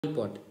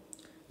pot.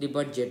 The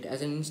budget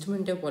as an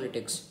instrument of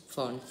politics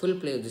found full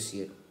play this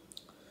year.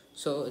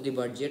 So the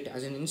budget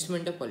as an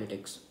instrument of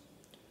politics.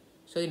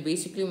 So it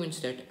basically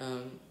means that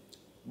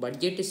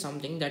budget is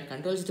something that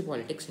controls the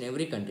politics in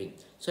every country.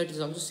 So it is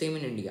also same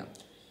in India.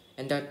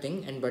 And that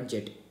thing and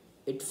budget,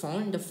 it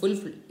found full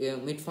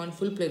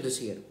play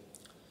this year.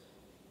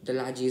 The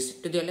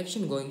largest to the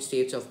election going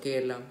states of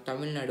Kerala,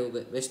 Tamil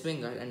Nadu, West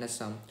Bengal, and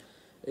Assam.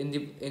 In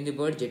the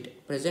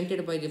budget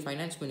presented by the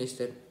finance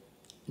minister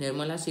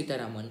Nirmala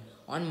Sitharaman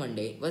on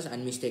Monday was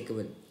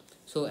unmistakable.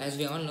 So, as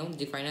we all know,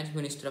 the finance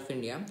minister of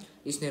India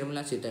is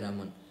Nirmala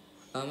Sitharaman,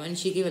 and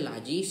she gave a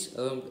largesse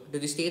to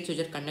the states which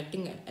are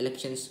conducting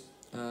elections.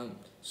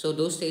 So,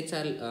 those states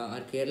are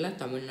Kerala,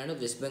 Tamil Nadu,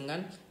 West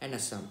Bengal, and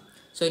Assam.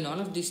 So, in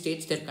all of these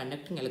states, they are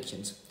conducting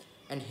elections,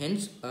 and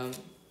hence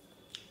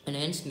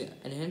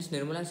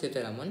Nirmala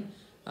Sitharaman,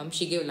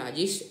 she gave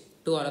largesse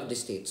to all of the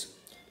states.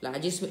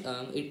 Largesse,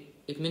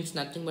 it means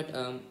nothing but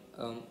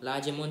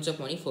large amounts of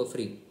money for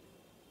free,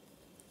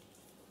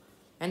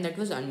 and that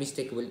was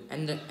unmistakable.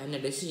 And the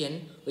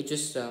decision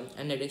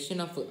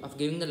of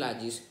giving the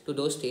largesse to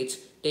those states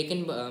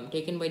taken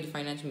by the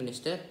finance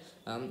minister,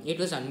 it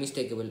was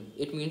unmistakable.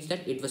 It means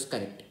that it was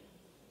correct.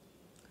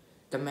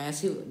 The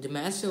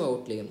massive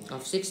outlay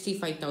of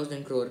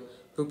 65,000 crore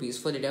rupees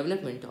for the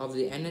development of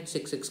the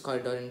NH66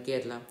 corridor in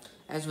Kerala,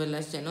 as well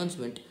as the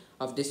announcement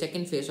of the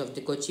second phase of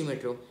the Kochi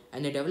Metro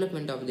and the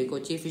development of the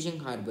Kochi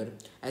Fishing Harbour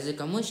as a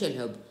commercial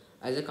hub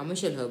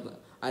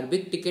are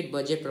big ticket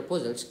budget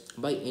proposals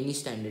by any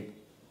standard.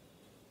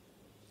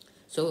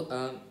 So,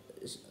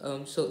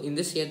 so in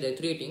this year there are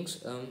three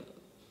things.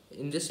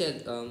 In this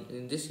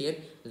year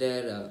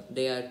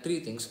there are three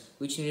things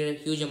which need a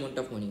huge amount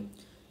of money.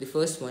 The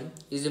first one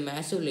is the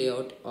massive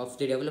layout of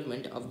the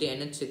development of the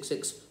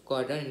NH66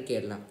 corridor in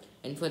Kerala,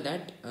 and for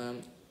that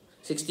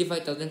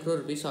 65,000 crore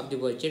rupees of the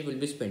budget will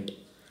be spent.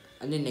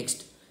 And the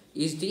next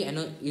is the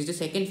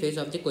second phase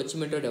of the Kochi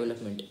Metro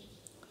development,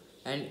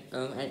 and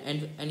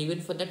even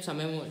for that some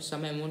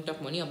amount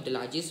of money of the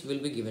largesse will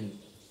be given.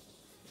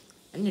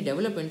 And the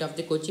development of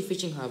the Kochi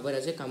Fishing Harbour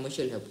as a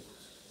commercial hub,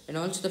 and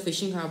also the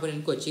fishing harbour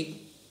in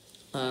Kochi,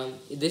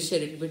 this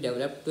year it will be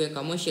developed to a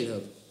commercial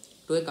hub,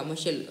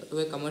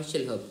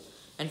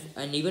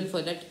 and even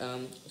for that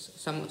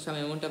some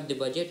amount of the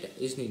budget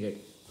is needed.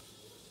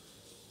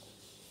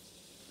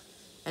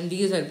 And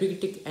these are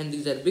big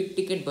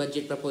ticket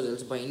budget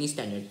proposals by any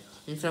standard,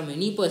 and from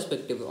any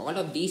perspective all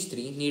of these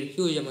three need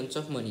huge amounts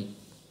of money.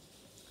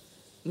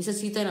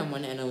 Mrs.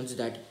 Sitharaman announced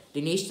that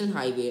the national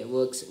highway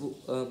works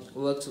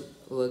worth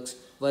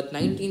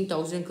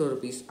 19,000 crore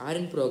rupees are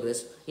in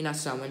progress in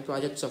Assam, and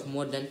projects of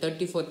more than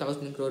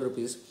 34,000 crore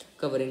rupees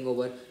covering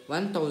over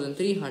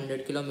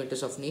 1,300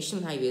 kilometers of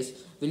national highways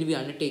will be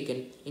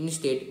undertaken in the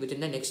state within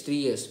the next 3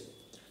 years.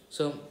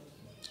 So,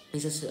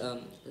 Mrs.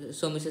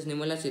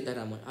 Nirmala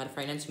Sitharaman, our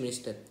finance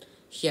minister,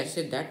 she has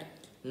said that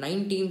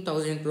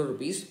 19,000 crore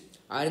rupees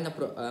are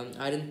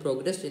in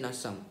progress in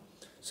Assam.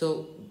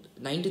 So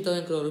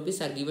 90,000 crore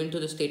rupees are given to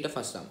the state of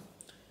Assam,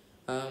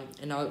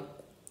 and all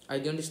are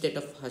given to the state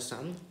of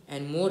Assam,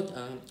 and more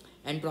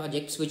and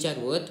projects which are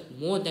worth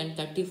more than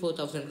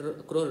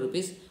 34,000 crore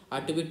rupees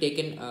are to be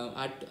taken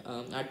are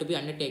to be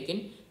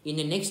undertaken in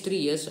the next 3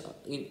 years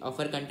of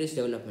our country's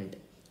development.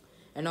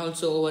 And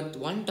also over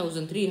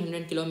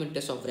 1,300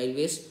 kilometers of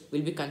railways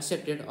will be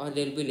constructed, or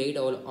they will be laid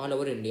all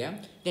over India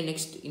in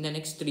the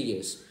next 3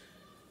 years.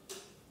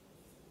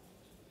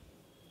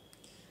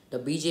 The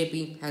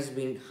BJP has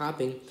been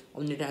harping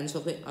on the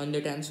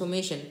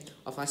transformation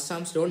of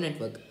Assam's road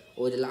network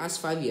over the last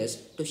 5 years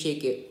to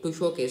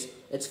showcase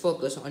its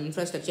focus on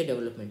infrastructure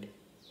development.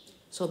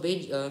 So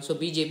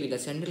BJP, the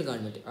central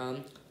government,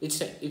 it's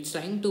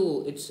trying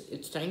to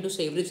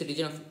say every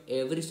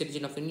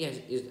citizen of India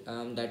is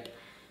that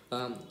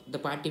the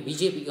party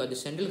BJP or the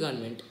central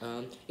government,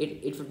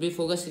 it will be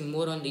focusing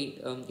more on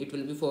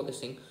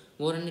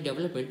the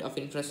development of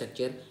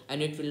infrastructure,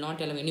 and it will not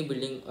allow any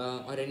building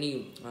or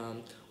any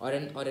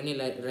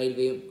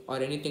railway or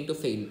anything to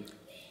fail.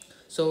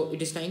 So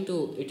it is trying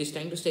to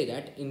say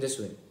that in this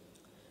way.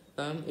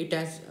 It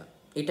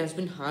has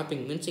been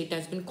harping, means it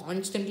has been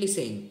constantly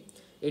saying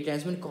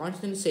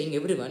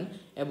everyone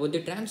about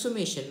the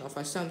transformation of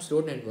Assam's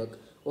road network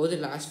over the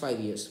last 5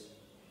 years.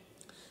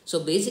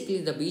 So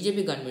basically, the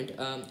BJP government,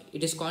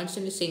 it is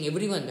constantly saying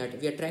everyone that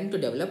we are trying to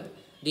develop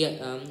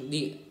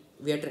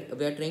we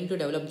are trying to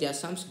develop the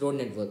Assam's road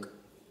network.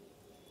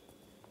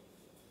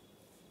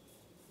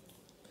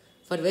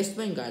 For West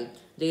Bengal,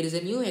 there is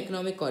a new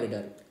economic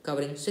corridor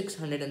covering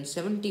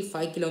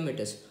 675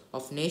 kilometers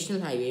of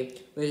national highway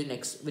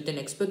with an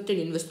expected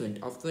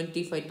investment of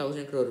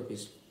 25,000 crore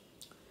rupees.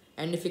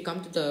 And if we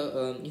come to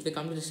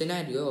the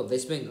scenario of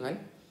West Bengal,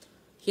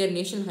 here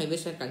national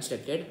highways are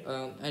constructed,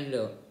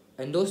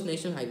 and those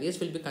national highways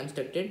will be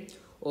constructed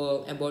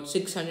about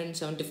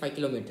 675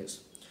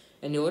 kilometers,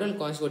 and the overall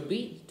cost would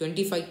be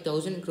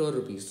 25,000 crore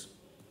rupees.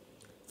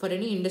 For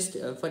an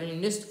industry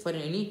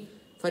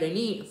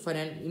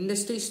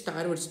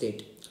starved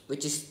state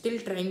which is still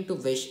trying to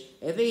wish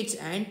away its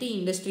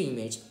anti-industry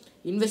image,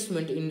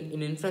 investment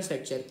in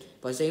infrastructure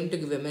was aimed to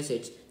give a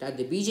message that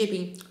the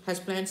BJP has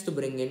plans to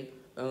bring in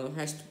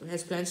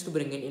has plans to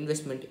bring in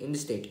investment in the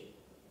state.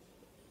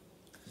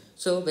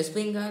 So West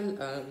Bengal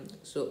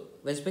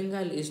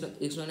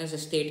is known as a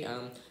state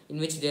in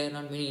which there are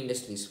not many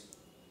industries,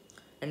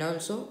 and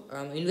also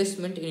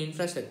investment in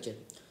infrastructure.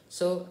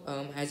 So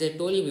as I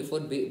told you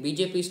before,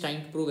 BJP is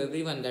trying to prove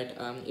everyone that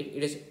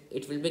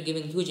it will be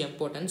giving huge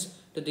importance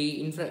to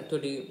the to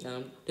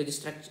the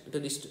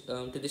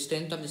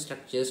strength of the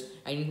structures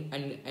and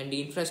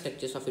the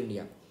infrastructures of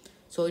India.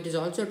 So it is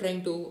also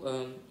trying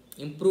to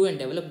improve and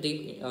develop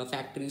the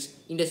factories,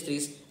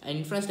 industries,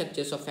 and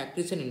infrastructures of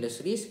factories and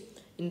industries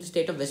in the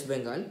state of West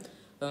Bengal.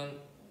 Um,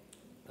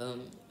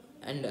 um,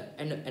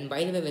 and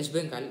by the way, West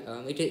Bengal,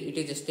 it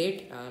is a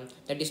state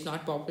that is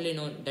not popularly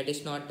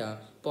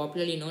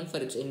known for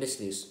its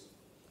industries.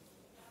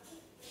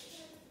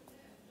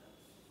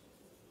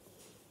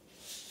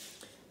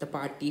 The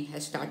party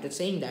has started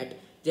saying that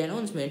the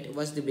announcement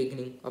was the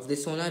beginning of the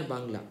Sonar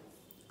Bangla.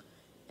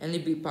 And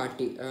the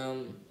party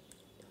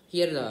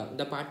here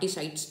the party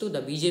cites to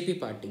the BJP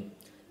party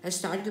has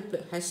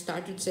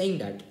started saying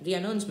that the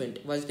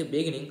announcement was the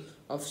beginning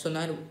of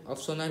Sonar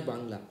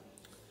Bangla.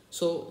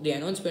 So the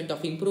announcement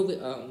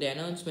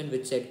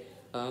which said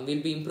will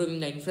be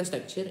improving the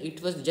infrastructure,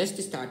 it was just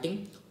the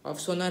starting of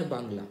Sonar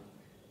Bangla.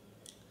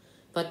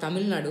 For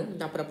Tamil Nadu,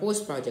 the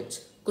proposed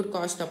projects could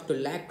cost up to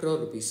lakh crore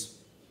rupees,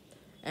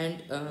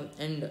 and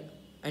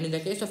and in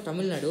the case of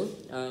Tamil Nadu,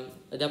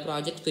 the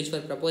projects which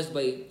were proposed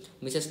by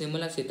Mrs.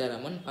 Nirmala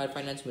Sitharaman, our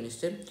finance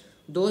minister,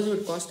 those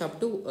would cost up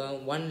to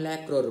 1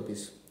 lakh crore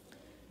rupees.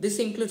 This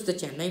includes the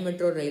Chennai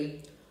Metro Rail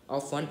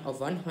of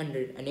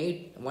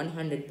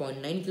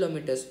 100.9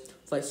 kilometers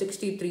for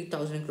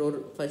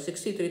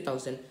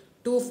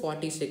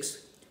 63,246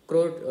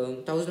 crore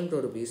thousand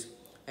crore rupees,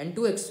 and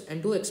two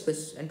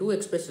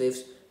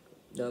expressways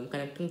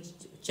connecting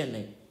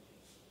Chennai.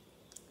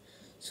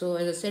 So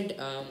as I said,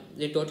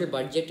 the total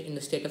budget in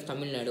the state of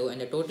Tamil Nadu and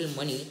the total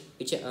money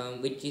which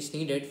is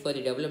needed for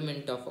the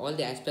development of all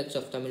the aspects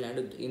of Tamil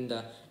Nadu in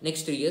the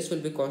next 3 years will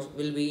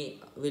be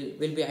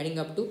adding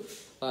up to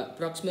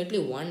approximately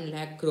 1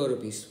 lakh crore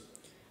rupees,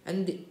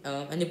 and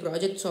the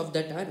projects of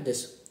that are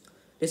this.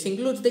 This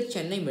includes the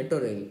Chennai Metro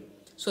Rail.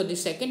 So the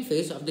second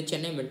phase of the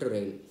Chennai Metro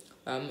Rail.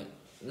 Now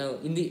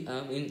in the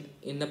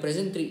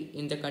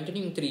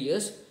continuing 3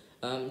 years,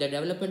 the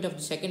development of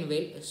the second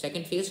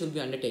phase will be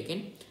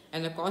undertaken,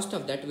 and the cost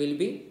of that will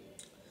be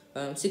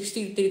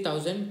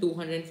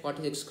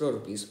 63,246 crore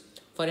rupees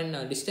for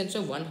a distance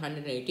of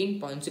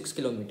 118.6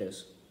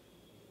 kilometers,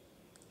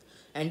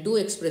 and two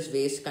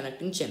expressways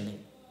connecting Chennai,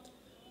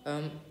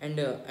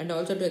 and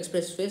also two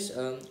expressways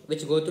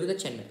which go through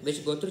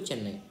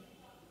Chennai.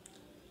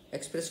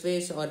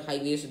 Expressways or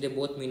highways, they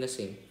both mean the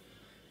same,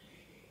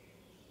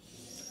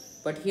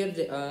 but here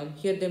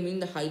they mean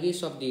the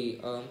highways of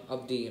the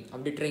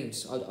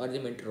trains or the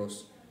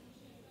metros.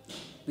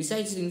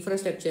 Besides the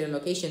infrastructure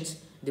allocations,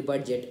 the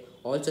budget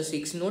also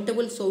seeks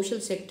notable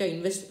social sector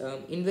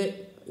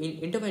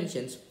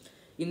interventions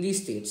in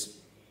these states.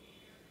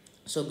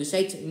 So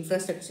besides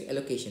infrastructure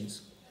allocations,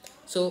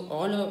 so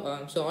all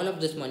of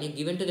this money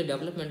given to the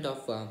development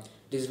of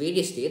these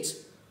various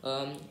states,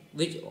 until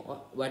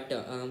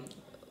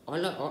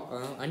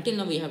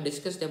now we have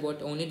discussed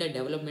about only the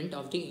development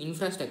of the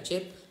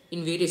infrastructure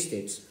in various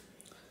states.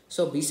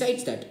 So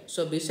besides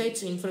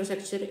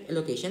infrastructure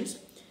allocations,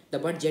 the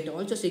budget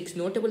also seeks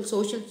notable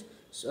social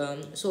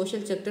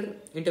sector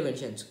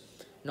interventions,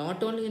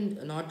 not only in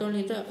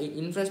the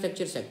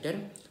infrastructure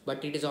sector,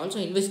 but it is also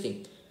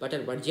investing. But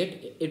our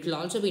budget, it will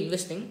also be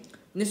investing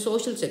in the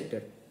social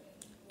sector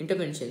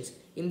interventions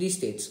in these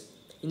states.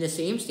 In the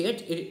same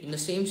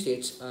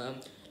states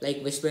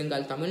like West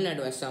Bengal, Tamil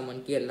Nadu, Assam,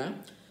 and Kerala,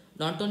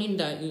 not only in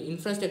the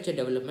infrastructure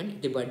development,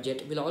 the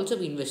budget will also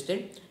be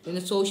invested in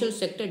the social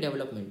sector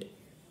development.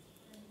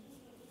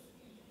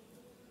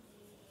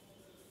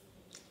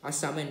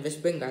 Assam and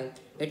West Bengal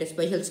get a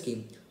special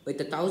scheme with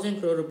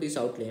 1,000 crore rupees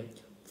outlay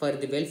for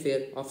the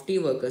welfare of tea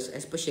workers,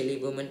 especially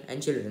women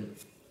and children.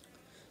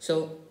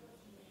 So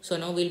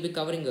now we'll be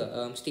covering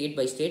state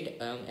by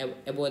state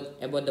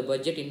about the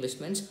budget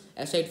investments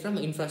aside from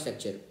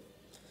infrastructure.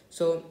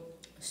 So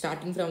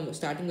starting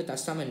with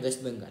Assam and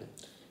West Bengal,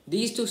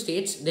 these two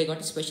states, they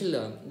got a special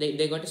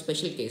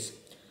case.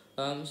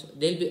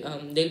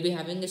 They'll be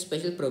having a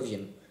special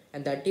provision,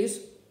 and that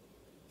is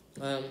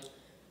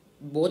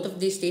both of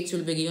these states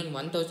will be given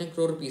 1,000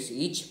 crore rupees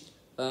each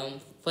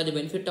for the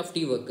benefit of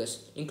tea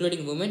workers,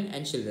 including women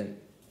and children.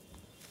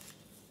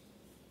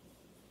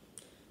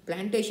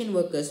 Plantation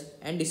workers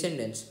and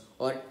descendants,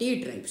 or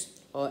tea tribes,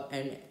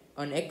 and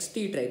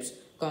ex-tea tribes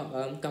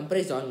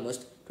comprise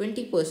almost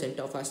 20%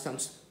 of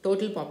Assam's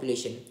total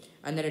population,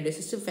 and are a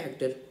decisive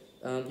factor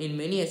in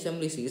many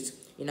assembly seats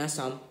in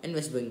Assam and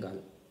West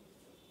Bengal.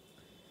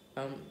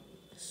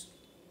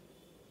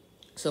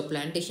 So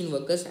plantation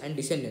workers and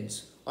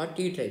descendants, or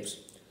tea tribes.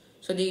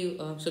 So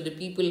the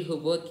people who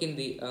work in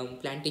the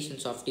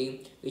plantations of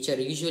tea, which are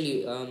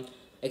usually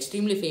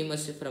extremely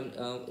famous from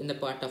in the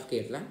part of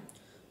Kerala.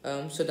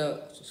 So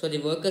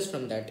the workers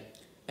from that,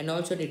 and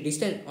also the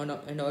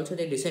and also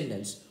the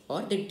descendants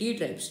or the T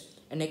tribes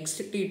and ex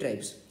T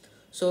tribes.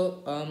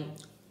 So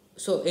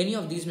so any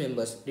of these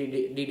members,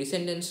 the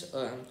descendants,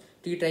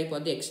 T tribe or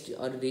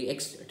the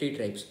ex T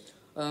tribes,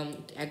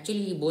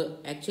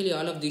 actually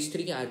all of these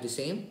three are the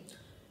same,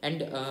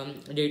 and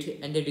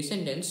the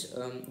descendants,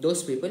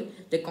 those people,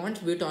 they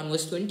contribute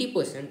almost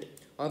 20%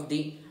 of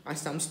the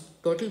Assam's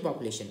total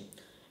population,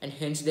 and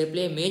hence they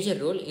play a major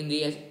role in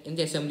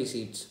the assembly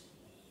seats.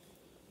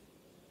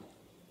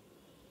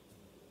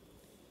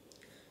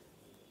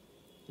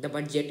 The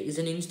budget is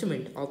an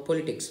instrument of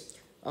politics,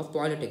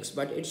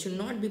 but it should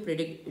not be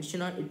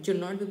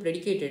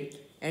predicated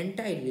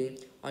entirely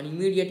on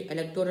immediate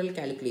electoral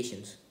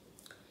calculations.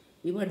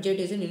 The budget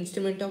is an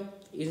instrument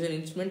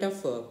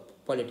of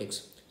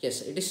politics.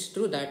 Yes, it is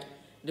true that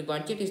the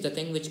budget is the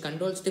thing which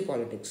controls the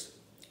politics,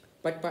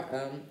 but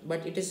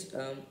it is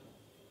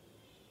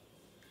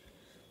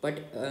but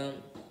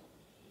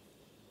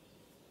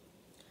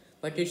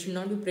but it should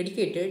not be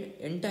predicated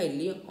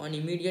entirely on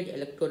immediate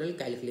electoral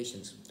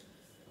calculations.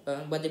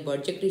 But the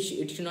budget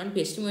it should not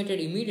be estimated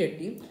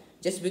immediately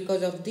just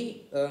because of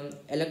the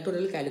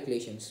electoral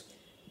calculations.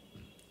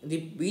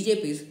 The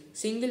BJP's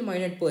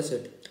single-minded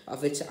pursuit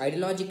of its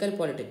ideological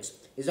politics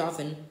is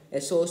often a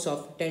source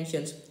of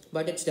tensions,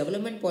 but its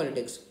development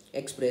politics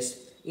expressed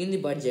in the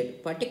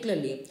budget,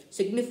 particularly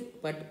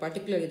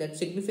that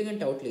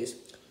significant outlays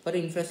for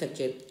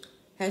infrastructure,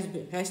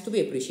 has to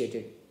be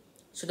appreciated.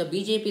 So the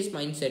BJP's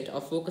mindset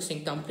of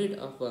focusing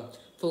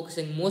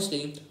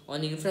mostly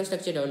on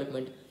infrastructure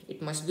development,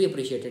 it must be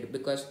appreciated,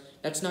 because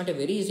that's not a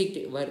very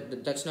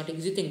that's not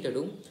easy thing to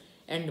do,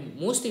 and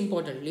most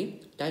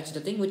importantly, that's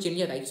the thing which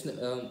that's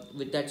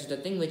the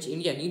thing which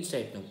India needs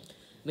right now.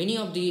 Many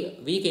of the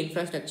weak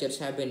infrastructures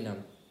have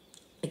been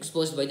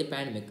exposed by the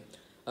pandemic.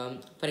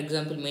 For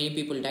example, many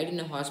people died in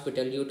a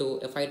hospital due to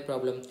a fire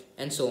problem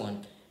and so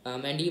on.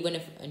 And even a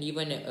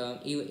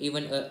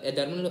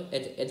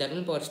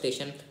thermal power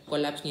station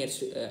collapsed near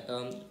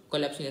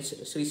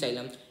Sri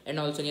Sailam and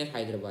also near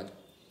Hyderabad.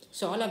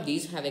 So all of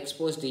these have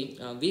exposed the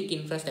weak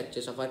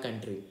infrastructures of our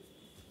country.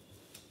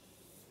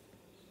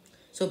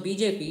 So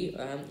BJP,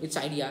 its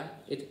idea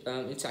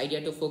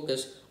to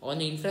focus on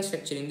the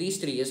infrastructure in these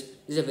 3 years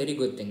is a very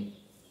good thing.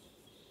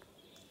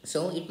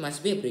 So it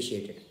must be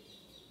appreciated.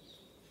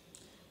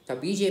 The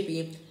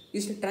BJP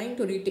is trying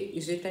to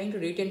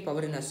retain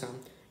power in Assam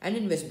and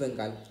in West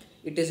Bengal.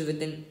 It is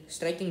within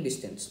striking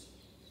distance.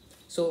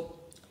 So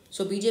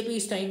BJP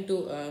is trying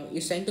to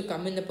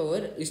come in the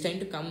power is trying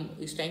to come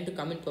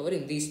in power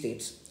in these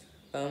states,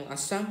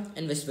 Assam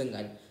and West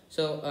Bengal.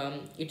 So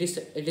it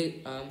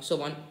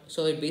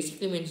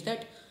basically means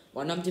that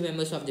one of the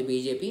members of the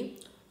BJP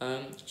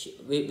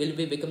will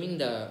be becoming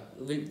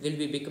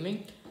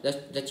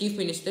the chief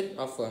minister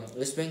of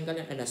West Bengal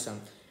and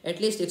Assam. At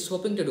least it's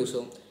hoping to do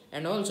so,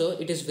 and also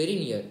it is very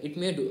near. It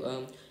may do.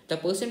 The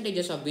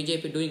percentages of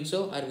BJP doing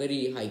so are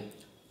very high.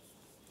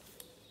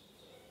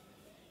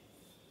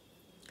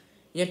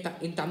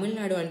 In Tamil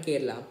Nadu and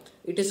Kerala,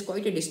 it is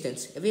quite a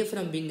distance away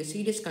from being a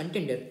serious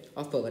contender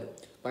of power.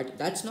 But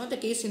that's not the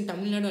case in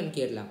Tamil Nadu and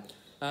Kerala.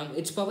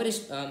 Its power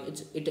is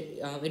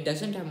it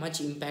doesn't have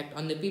much impact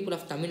on the people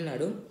of Tamil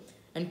Nadu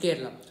and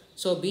Kerala.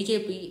 So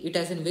BJP, it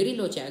has a very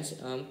low chance.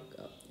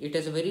 It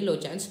has a very low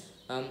chance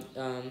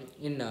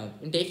in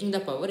taking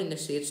the power in the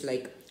states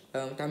like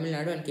Tamil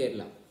Nadu and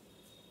Kerala.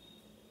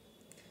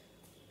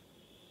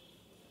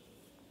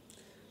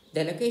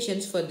 The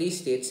allocations for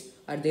these states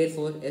are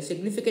therefore a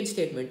significant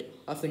statement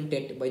of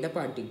intent by the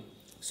party.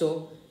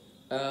 So,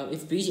 the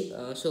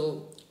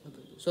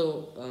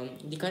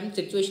current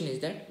situation is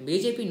that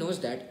BJP knows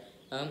that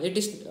it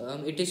is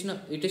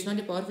not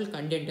a powerful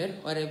contender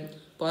or a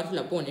powerful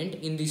opponent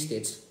in these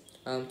states,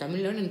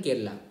 Tamil Nadu and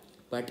Kerala.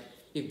 But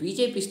if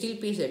BJP still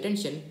pays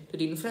attention to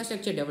the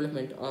infrastructure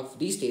development of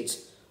these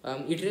states,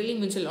 it really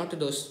means a lot to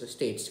those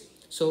states.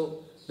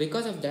 So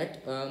because of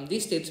that,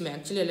 these states may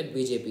actually elect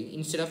BJP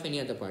instead of any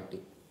other party.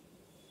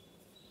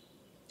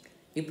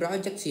 The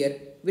projects here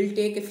will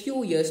take a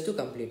few years to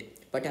complete,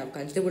 but have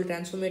considerable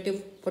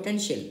transformative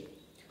potential.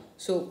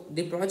 So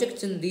the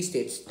projects in these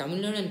states, Tamil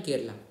Nadu and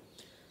Kerala,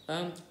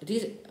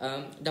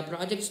 the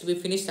projects to be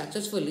finished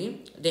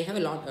successfully, they have a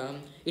lot.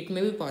 It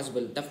may be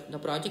possible. The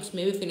projects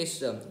may be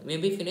finished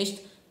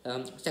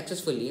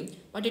successfully,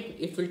 but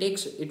it will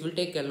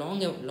take a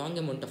long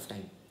amount of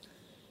time.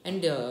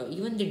 And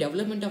even the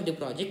development of the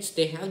projects,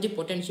 they have the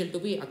potential to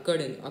be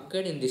occurred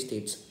in these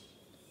states.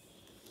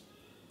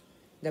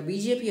 The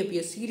BJP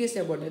appears serious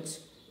about its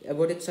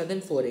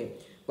southern foray,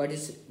 but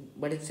its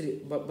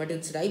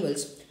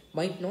rivals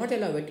might not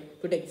allow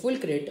it to take full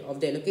credit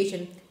of the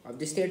allocation of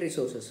the state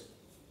resources.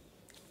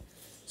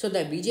 So the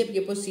BJP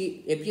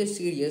appears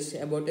serious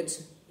about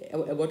its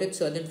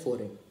southern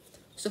foray.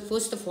 So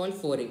first of all,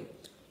 foray.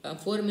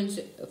 Foray means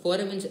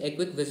a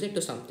quick visit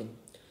to something.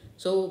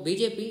 So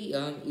BJP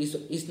is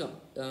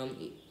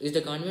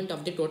the government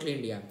of the total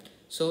India.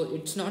 So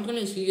it's not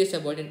only serious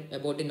about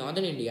the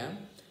northern India,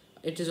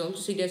 it is also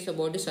serious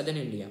about the southern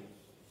India.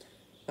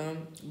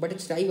 but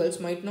its rivals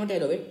might not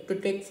allow it to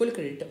take full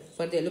credit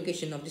for the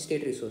allocation of the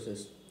state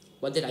resources.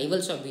 But the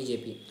rivals of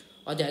BJP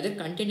or the other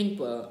contending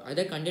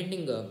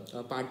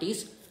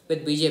parties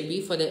with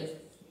BJP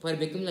for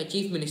becoming the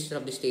chief minister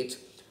of the states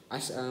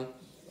as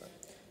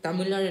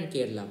Tamil Nadu and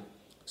Kerala.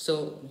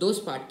 So those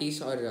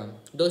parties or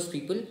those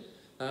people,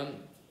 um,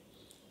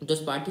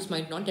 those parties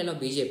might not allow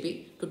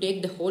BJP to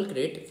take the whole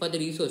credit for the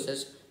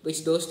resources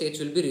which those states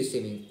will be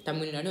receiving,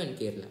 Tamil Nadu and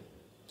Kerala.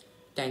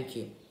 Thank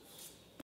you.